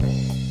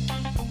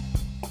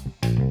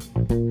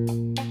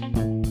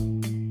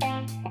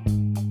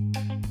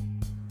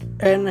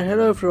And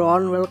hello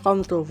everyone,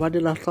 welcome to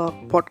Fadilah Talk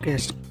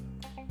podcast.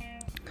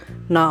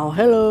 Now,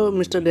 hello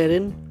Mr.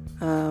 Derin,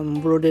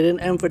 Bro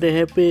Derin. I'm very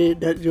happy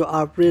that you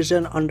are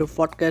present on the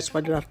podcast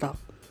Fadilah Talk.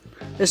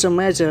 It's a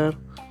measure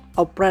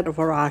of pride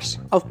for us.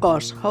 Of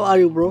course, how are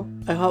you, bro?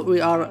 I hope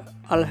we are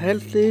all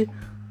healthy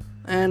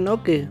and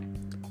okay.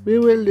 We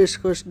will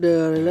discuss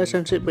the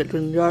relationship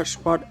between your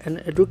sport and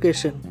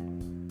education.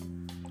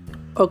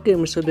 Okay,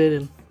 Mr.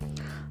 Derin.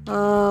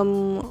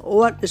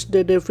 What is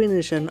the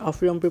definition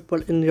of young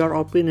people in your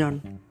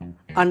opinion?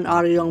 And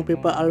are young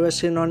people always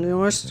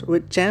synonymous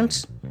with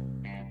chance?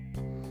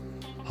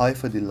 Hi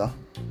Fadillah.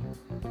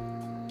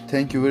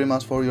 Thank you very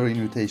much for your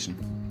invitation.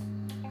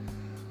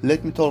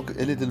 Let me talk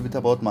a little bit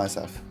about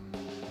myself.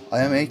 I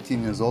am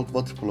 18 years old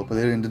water polo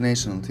player in the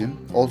national team,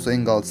 also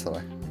in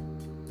Galatasaray.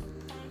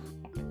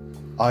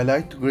 I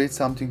like to create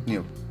something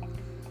new.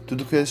 To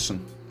the question,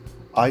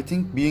 I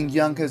think being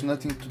young has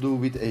nothing to do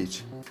with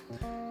age.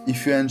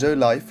 If you enjoy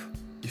life,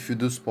 if you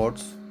do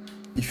sports,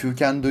 if you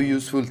can do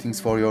useful things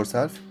for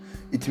yourself,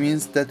 it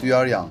means that you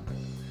are young.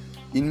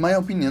 In my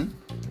opinion,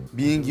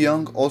 being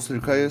young also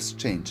requires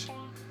change.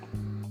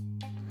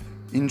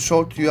 In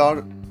short, you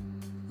are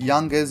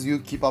young as you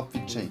keep up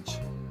with change.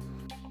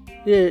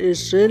 Yeah,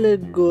 it's really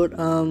good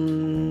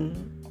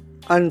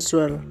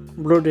answer,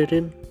 bro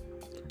Derin.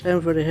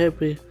 I'm very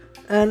happy.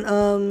 And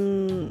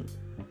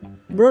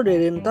bro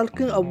Derin,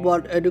 talking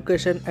about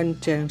education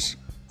and change.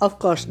 Of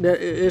course, there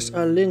is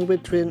a link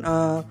between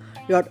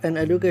youth and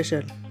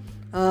education.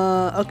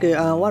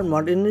 One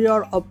more. In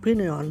your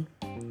opinion,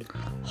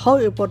 how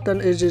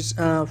important is it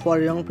for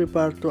young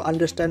people to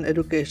understand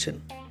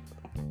education?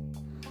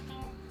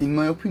 In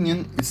my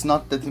opinion, it's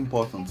not that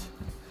important.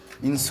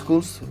 In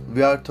schools,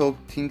 we are taught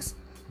things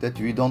that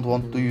we don't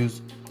want to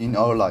use in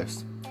our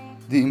lives.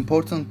 The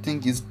important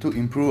thing is to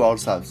improve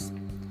ourselves,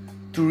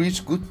 to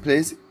reach good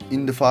place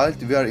in the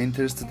field we are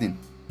interested in.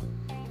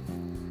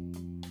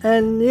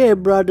 And yeah,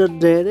 brother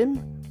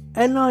Derin,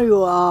 I know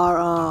you are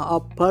a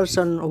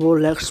person who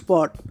likes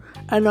sport.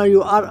 I know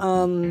you are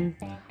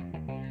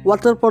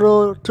water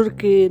polo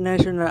Turkey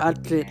national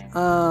athlete.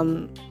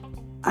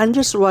 I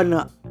just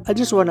wanna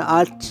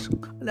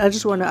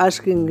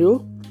asking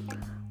you.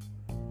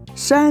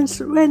 Since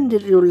when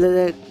did you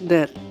like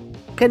that?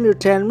 Can you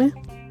tell me?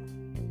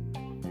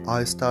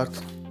 I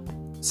started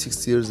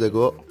 6 years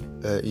ago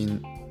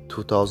in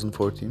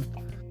 2014.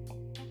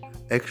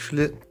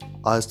 Actually,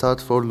 I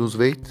started for lose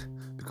weight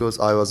because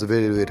I was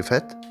very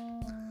fat,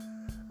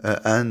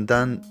 and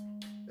then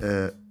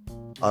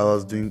I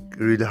was doing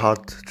really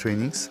hard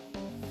trainings,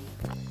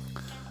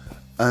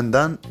 and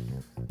then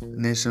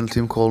national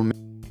team called me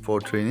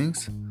for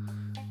trainings.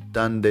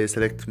 Then they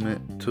selected me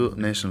to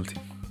national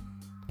team.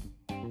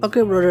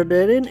 Okay, brother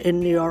Derin,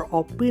 in your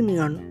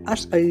opinion,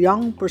 as a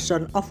young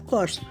person, of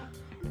course,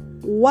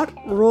 what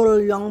role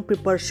young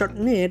people should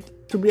need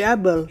to be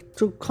able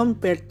to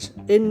compete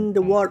in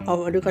the world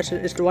of education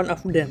is one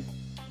of them.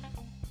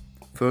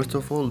 First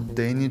of all,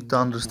 they need to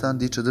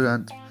understand each other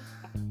and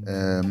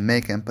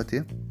make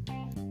empathy.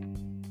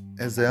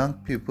 As a young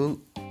people,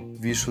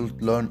 we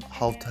should learn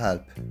how to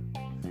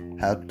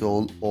help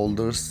to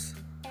elders,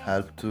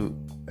 help to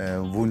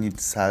who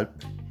needs help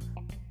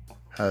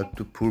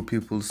to poor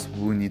people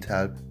who need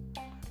help,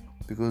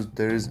 because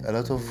there is a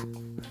lot of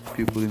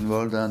people in the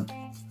world and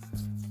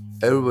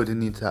everybody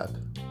needs help.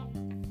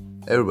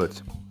 Everybody.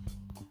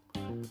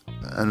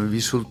 And we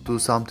should do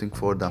something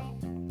for them.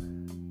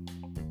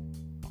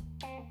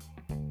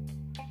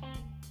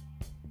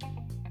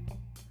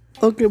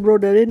 Okay, bro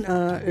Derin,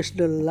 is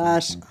the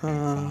last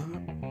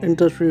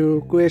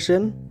interview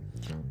question.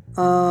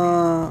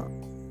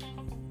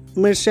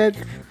 Message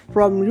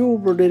from you,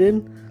 bro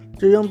Derin,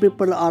 to young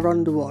people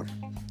around the world.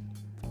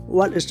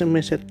 What is the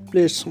message?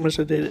 Please,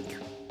 Mr. Derin.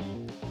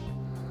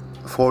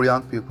 For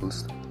young people,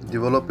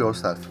 develop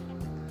yourself.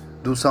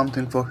 Do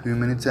something for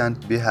humanity and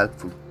be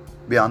helpful.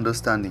 Be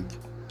understanding.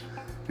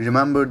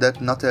 Remember that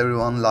not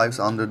everyone lives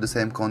under the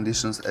same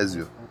conditions as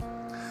you.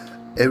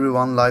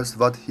 Everyone lives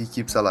what he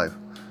keeps alive.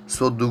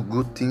 So do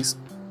good things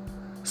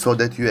so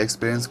that you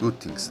experience good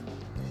things.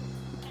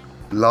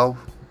 Love,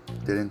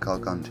 Derin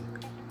Kalkancı.